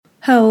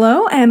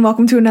Hello and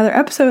welcome to another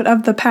episode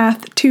of The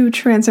Path to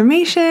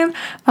Transformation.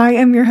 I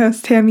am your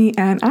host, Tammy,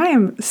 and I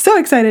am so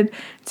excited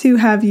to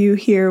have you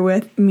here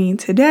with me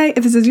today.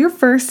 If this is your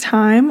first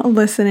time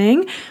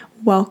listening,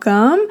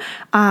 welcome.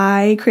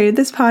 I created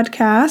this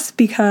podcast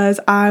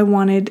because I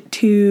wanted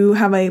to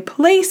have a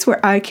place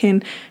where I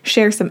can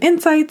share some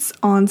insights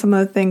on some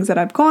of the things that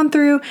I've gone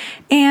through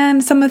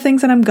and some of the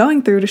things that I'm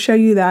going through to show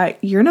you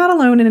that you're not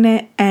alone in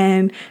it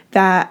and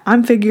that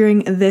I'm figuring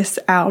this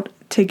out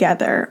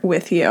together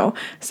with you.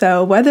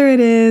 So whether it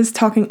is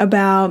talking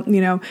about,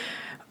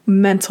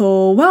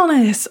 mental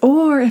wellness,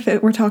 or if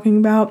we're talking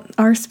about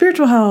our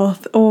spiritual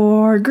health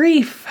or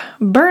grief,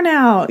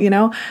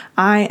 burnout,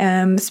 I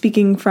am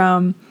speaking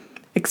from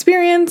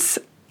experience,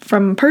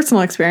 from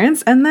personal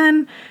experience, and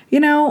then,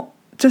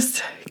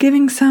 just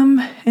giving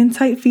some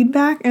insight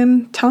feedback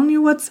and telling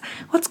you what's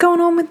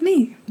going on with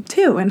me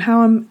too and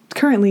how I'm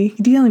currently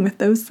dealing with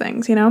those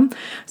things,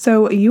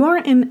 So you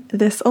aren't in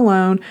this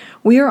alone.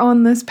 We are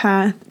on this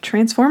path,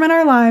 transforming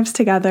our lives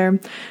together.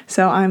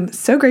 So I'm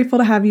so grateful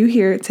to have you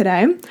here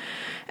today.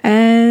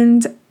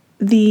 And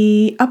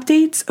the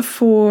updates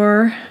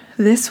for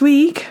this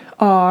week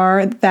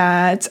are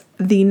that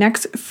the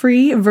next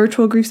free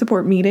virtual grief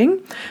support meeting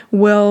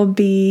will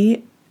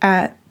be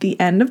at the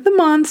end of the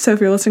month. So if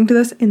you're listening to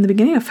this in the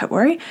beginning of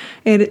February,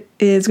 it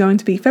is going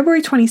to be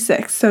February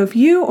 26th. So if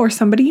you or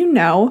somebody you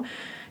know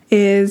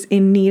is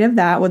in need of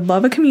that, would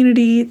love a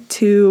community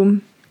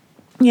to,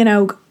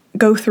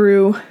 go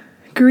through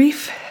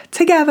grief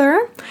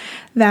together,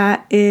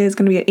 that is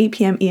going to be at 8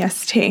 p.m.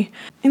 EST.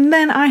 And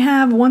then I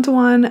have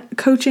one-to-one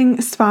coaching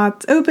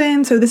spots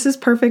open. So this is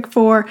perfect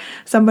for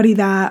somebody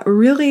that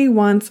really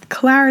wants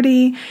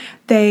clarity.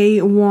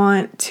 They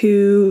want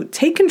to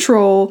take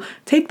control,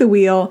 take the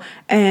wheel,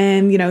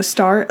 and,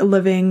 start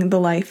living the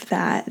life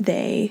that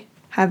they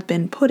have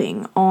been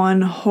putting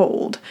on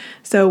hold.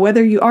 So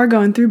whether you are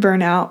going through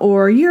burnout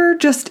or you're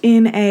just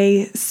in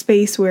a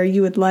space where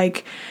you would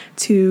like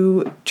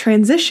to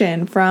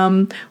transition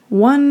from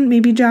one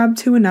maybe job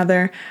to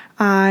another,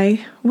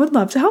 I would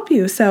love to help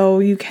you. So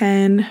you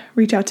can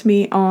reach out to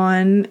me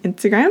on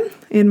Instagram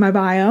in my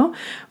bio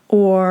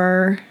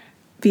or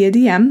via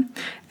DM,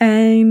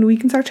 and we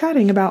can start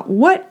chatting about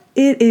what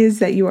it is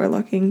that you are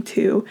looking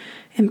to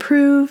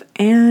improve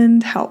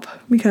and help,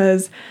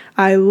 because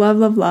I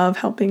love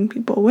helping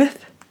people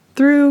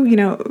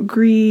through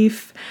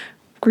grief,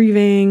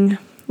 grieving,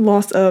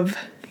 loss of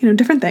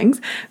different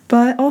things,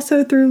 but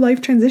also through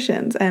life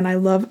transitions. And I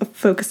love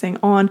focusing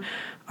on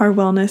our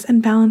wellness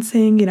and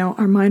balancing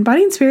our mind,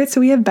 body, and spirit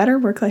so we have better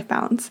work-life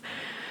balance.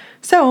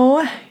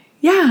 So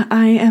yeah,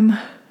 I am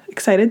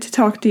excited to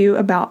talk to you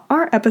about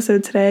our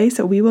episode today.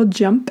 So we will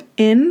jump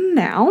in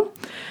now.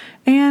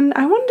 And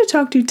I wanted to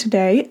talk to you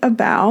today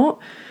about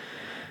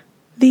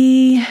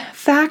the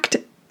fact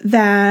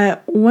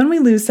that when we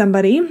lose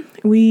somebody,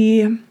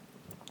 we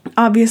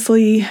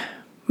obviously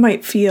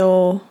might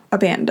feel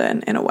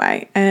abandoned in a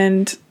way.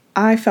 And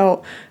I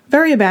felt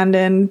very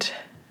abandoned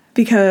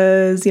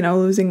because,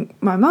 losing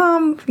my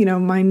mom,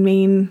 my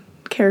main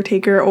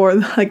caretaker, or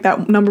like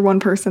that number one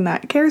person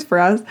that cares for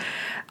us,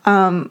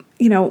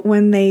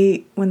 when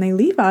they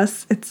leave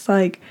us, it's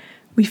like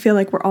we feel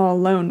like we're all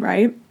alone,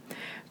 right?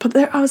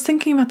 But I was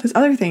thinking about this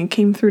other thing. It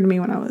came through to me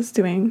when I was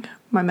doing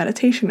my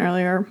meditation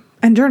earlier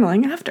and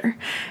journaling after,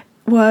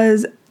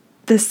 was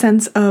this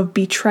sense of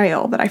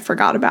betrayal that I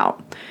forgot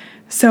about.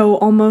 So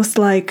almost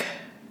like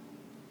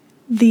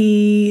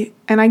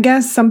and I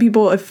guess some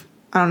people,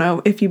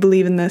 if you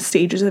believe in the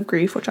stages of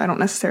grief, which I don't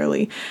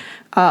necessarily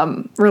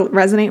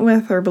resonate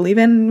with or believe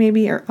in,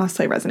 maybe, or I'll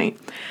say resonate,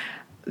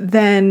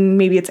 then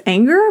maybe it's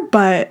anger.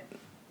 But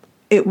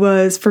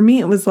for me,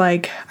 it was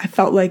like, I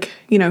felt like,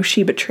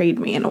 she betrayed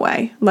me in a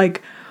way.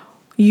 Like,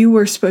 you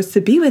were supposed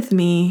to be with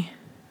me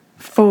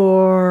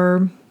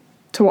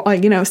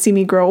to see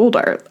me grow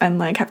older and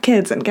like have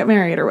kids and get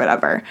married or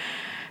whatever.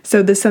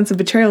 So this sense of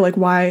betrayal, like,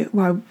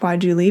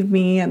 why'd you leave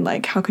me? And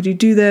like, how could you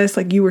do this?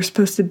 Like, you were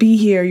supposed to be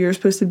here. You were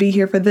supposed to be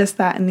here for this,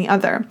 that, and the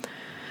other.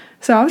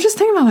 So I was just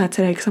thinking about that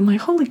today, because I'm like,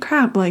 holy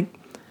crap. Like,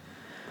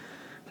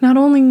 not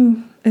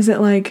only is it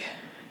like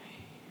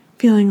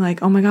feeling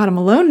like, oh my God, I'm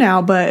alone now,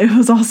 but it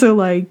was also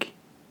like,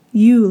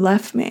 you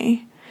left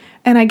me.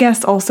 And I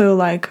guess also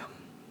like,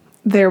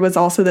 there was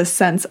also this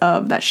sense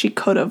of that she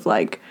could have,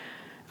 like,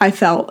 I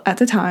felt at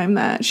the time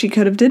that she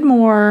could have did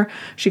more.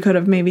 She could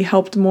have maybe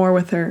helped more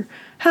with her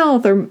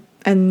health,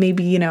 and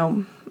maybe,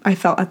 I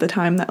felt at the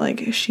time that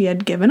like she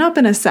had given up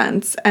in a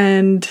sense.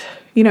 And,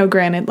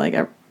 granted,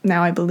 like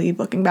now I believe,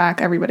 looking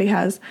back, everybody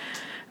has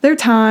their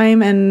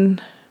time,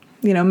 and,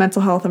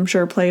 mental health, I'm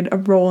sure, played a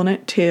role in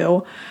it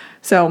too.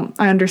 So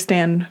I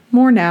understand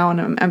more now,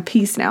 and I'm at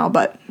peace now.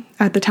 But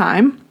at the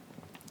time,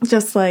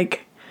 just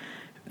like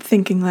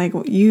thinking like,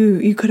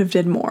 you could have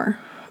did more.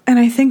 And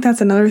I think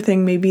that's another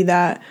thing maybe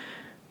that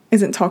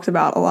isn't talked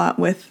about a lot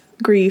with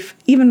grief,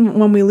 even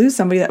when we lose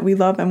somebody that we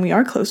love and we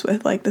are close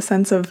with, like the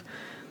sense of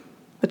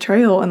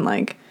betrayal and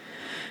like,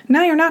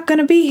 now you're not going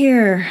to be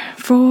here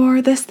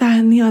for this, that,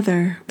 and the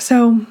other.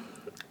 So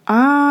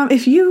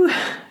if you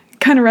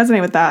kind of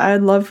resonate with that,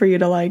 I'd love for you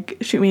to like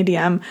shoot me a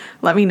DM.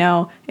 Let me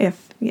know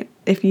if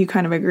you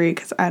kind of agree,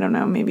 because I don't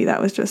know, maybe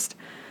that was just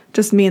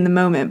me in the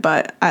moment,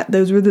 but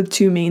those were the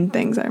two main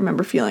things I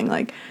remember feeling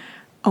like,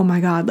 oh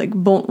my God, like,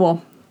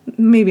 well,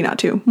 maybe not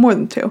two, more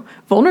than two.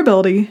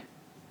 Vulnerability,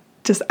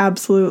 just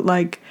absolute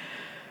like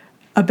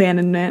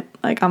abandonment,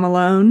 like I'm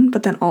alone,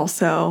 but then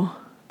also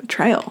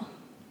betrayal.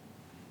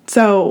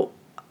 So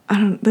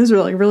those are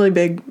like really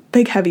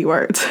big heavy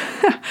words.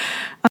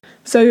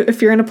 So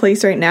if you're in a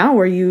place right now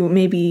where you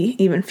maybe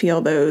even feel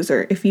those,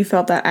 or if you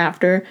felt that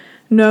after,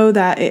 know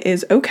that it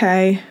is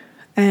okay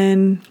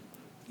and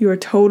you are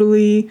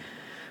totally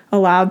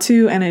allowed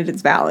to, and it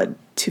is valid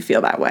to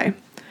feel that way.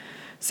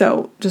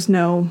 So just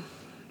know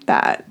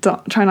that.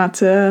 Try not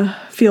to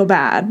feel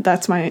bad.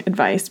 That's my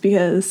advice,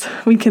 because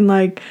we can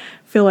like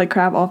feel like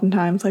crap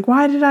oftentimes. Like,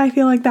 why did I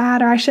feel like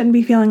that? Or I shouldn't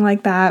be feeling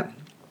like that.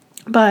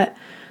 But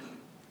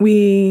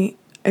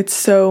it's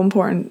so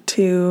important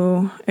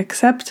to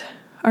accept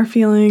our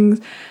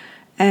feelings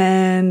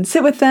and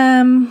sit with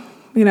them,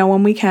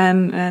 when we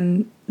can,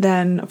 and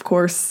then of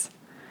course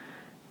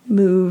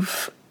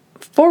move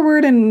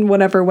forward in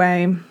whatever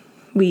way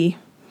we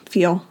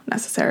feel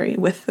necessary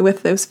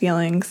with those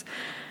feelings.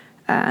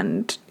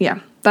 And yeah,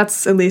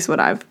 that's at least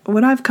what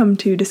I've come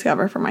to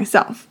discover for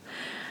myself.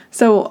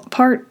 So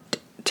part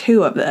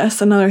 2 of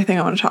this, another thing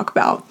I want to talk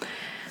about,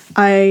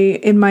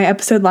 in my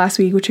episode last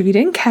week, which if you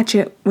didn't catch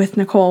it with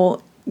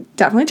Nicole,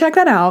 definitely check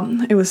that out.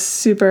 It was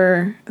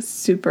super,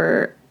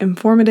 super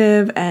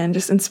informative and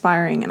just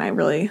inspiring, and I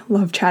really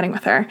loved chatting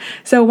with her.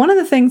 So one of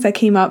the things that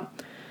came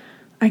up,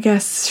 I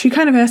guess she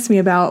kind of asked me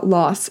about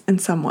loss in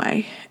some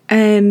way,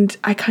 and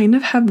I kind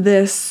of have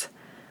this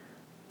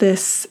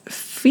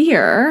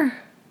fear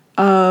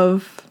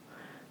of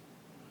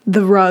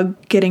the rug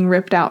getting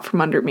ripped out from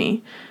under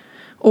me,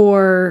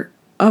 or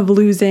of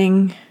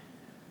losing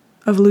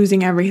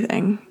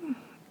everything,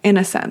 in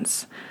a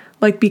sense.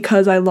 Like,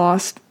 because I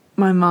lost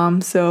my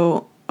mom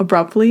so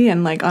abruptly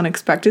and like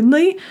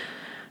unexpectedly,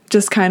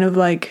 just kind of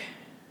like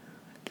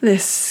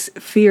this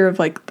fear of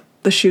like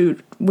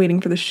waiting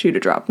for the shoe to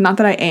drop. Not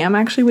that I am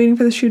actually waiting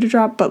for the shoe to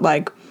drop, but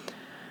like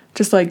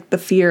just like the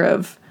fear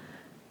of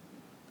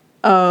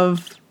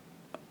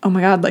oh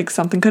my God, like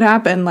something could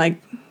happen,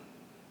 like,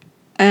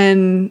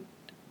 and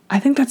I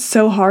think that's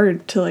so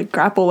hard to like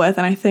grapple with.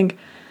 And I think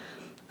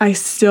I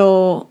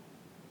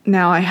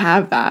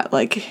have that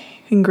like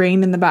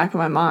ingrained in the back of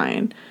my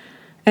mind.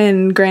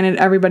 And granted,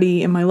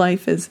 everybody in my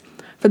life is,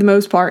 for the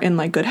most part, in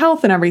like good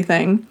health and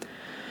everything.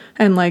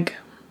 And like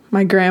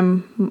my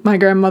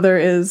grandmother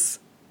is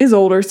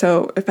older,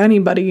 so if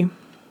anybody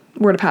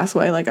were to pass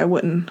away, like I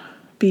wouldn't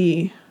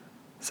be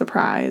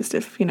surprised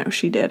if,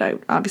 she did. I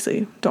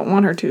obviously don't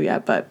want her to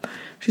yet, but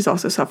she's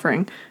also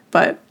suffering.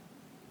 But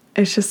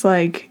it's just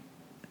like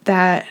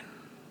that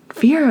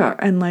fear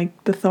and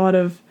like the thought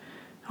of,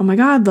 oh my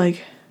God,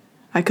 like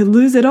I could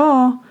lose it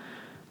all.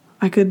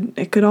 It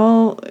could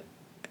all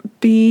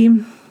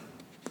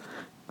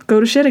go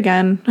to shit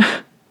again.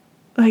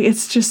 Like,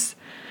 it's just,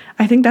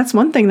 I think that's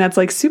one thing that's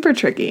like super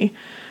tricky.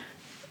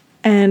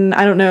 And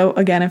I don't know,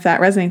 again, if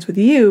that resonates with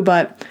you,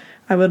 but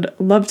I would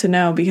love to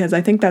know, because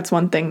I think that's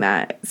one thing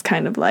that is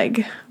kind of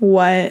like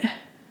what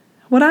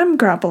I'm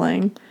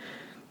grappling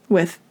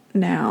with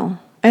now.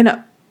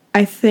 And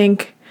I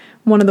think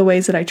one of the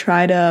ways that I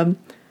try to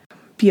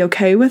be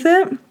okay with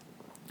it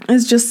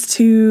is just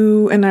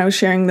to, and I was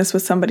sharing this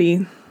with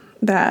somebody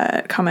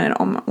that commented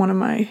on one of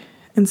my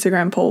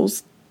Instagram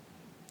polls,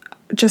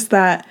 just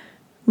that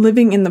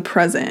living in the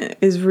present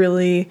is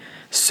really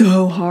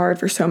so hard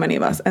for so many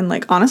of us. And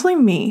like, honestly,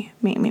 me,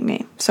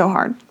 so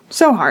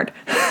hard.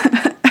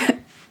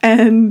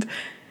 And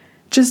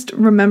just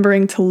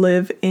remembering to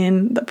live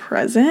in the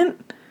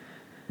present.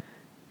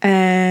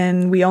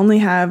 And we only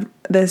have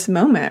this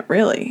moment,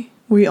 really.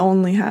 We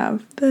only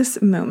have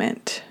this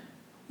moment.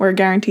 We're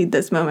guaranteed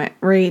this moment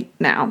right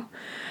now.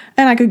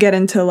 And I could get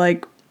into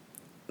like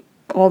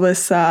all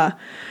this,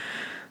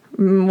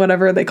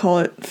 whatever they call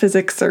it,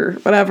 physics or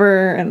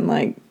whatever, and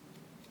like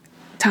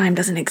time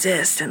doesn't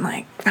exist, and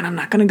like, but I'm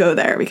not gonna go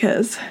there,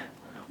 because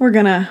we're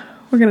gonna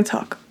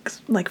talk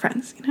like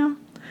friends,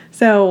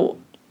 So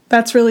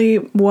that's really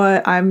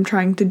what I'm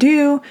trying to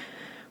do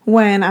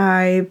when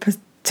I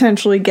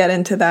potentially get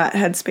into that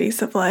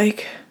headspace of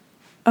like,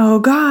 oh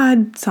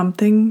God,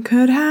 something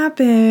could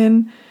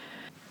happen.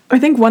 I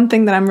think one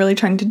thing that I'm really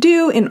trying to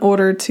do in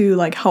order to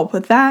like help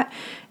with that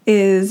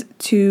is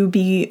to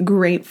be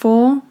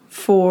grateful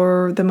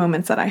for the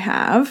moments that I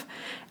have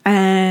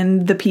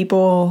and the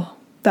people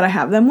that I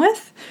have them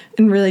with,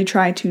 and really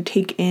try to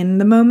take in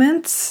the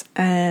moments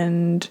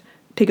and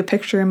take a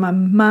picture in my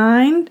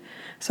mind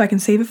so I can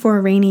save it for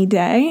a rainy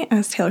day,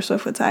 as Taylor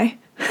Swift would say.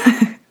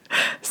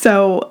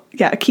 So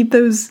yeah, keep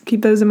those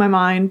in my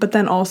mind, but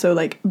then also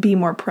like be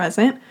more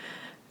present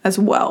as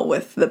well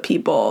with the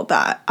people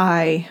that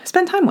I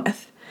spend time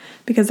with,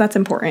 because that's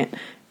important.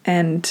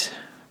 And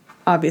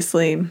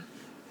obviously,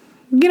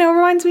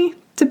 reminds me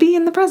to be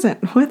in the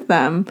present with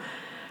them.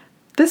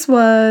 This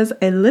was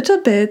a little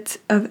bit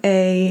of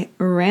a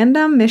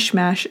random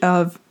mishmash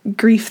of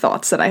grief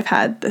thoughts that I've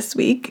had this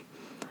week.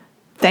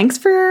 Thanks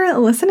for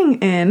listening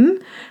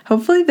in.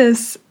 Hopefully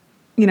this,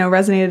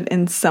 resonated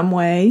in some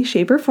way,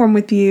 shape, or form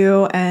with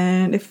you.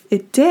 And if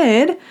it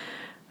did,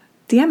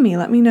 DM me.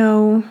 Let me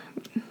know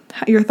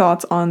your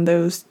thoughts on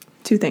those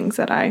two things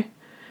that I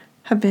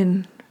have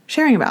been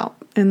sharing about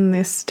in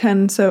this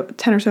 10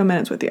 or so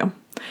minutes with you.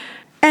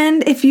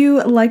 And if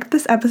you liked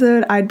this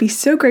episode, I'd be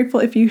so grateful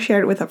if you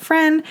shared it with a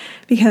friend,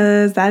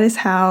 because that is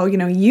how,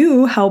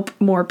 you help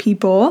more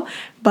people,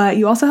 but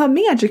you also help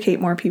me educate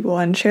more people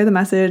and share the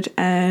message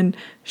and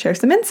share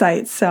some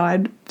insights. So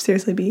I'd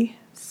seriously be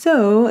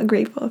so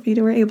grateful if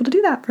you were able to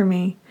do that for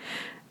me.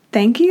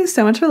 Thank you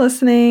so much for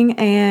listening,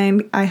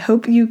 and I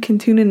hope you can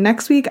tune in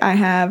next week. I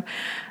have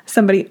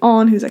somebody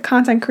on who's a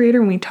content creator,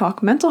 and we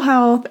talk mental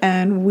health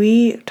and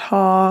we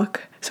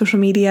talk social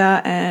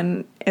media,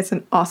 and it's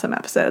an awesome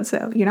episode,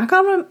 so you're not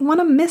going to want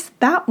to miss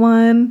that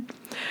one.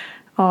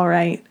 All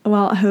right.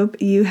 Well, I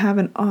hope you have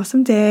an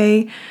awesome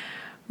day.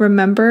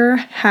 Remember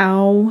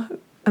how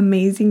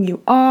amazing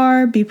you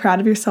are. Be proud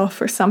of yourself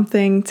for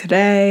something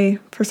today,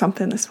 for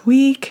something this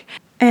week,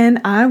 and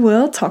I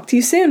will talk to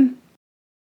you soon.